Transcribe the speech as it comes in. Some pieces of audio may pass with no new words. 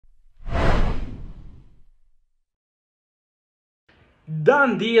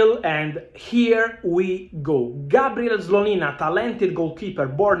Done deal, and here we go. Gaga Slonina, talented goalkeeper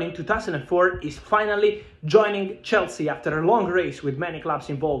born in 2004, is finally joining Chelsea after a long race with many clubs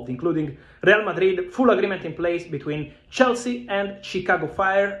involved, including Real Madrid. Full agreement in place between Chelsea and Chicago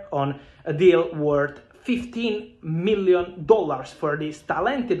Fire on a deal worth $15 million for this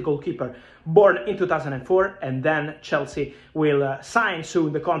talented goalkeeper born in 2004, and then Chelsea will sign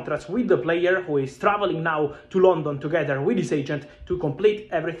soon the contracts with the player, who is traveling now to London together with his agent to complete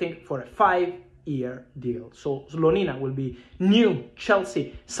everything for a 5-year deal. So Slonina will be new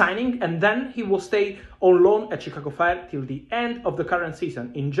Chelsea signing, and then he will stay on loan at Chicago Fire till the end of the current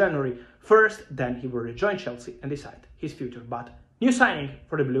season in January 1st. Then he will rejoin Chelsea and decide his future. But new signing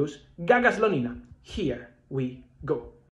for the Blues, Gaga Slonina. Here we go.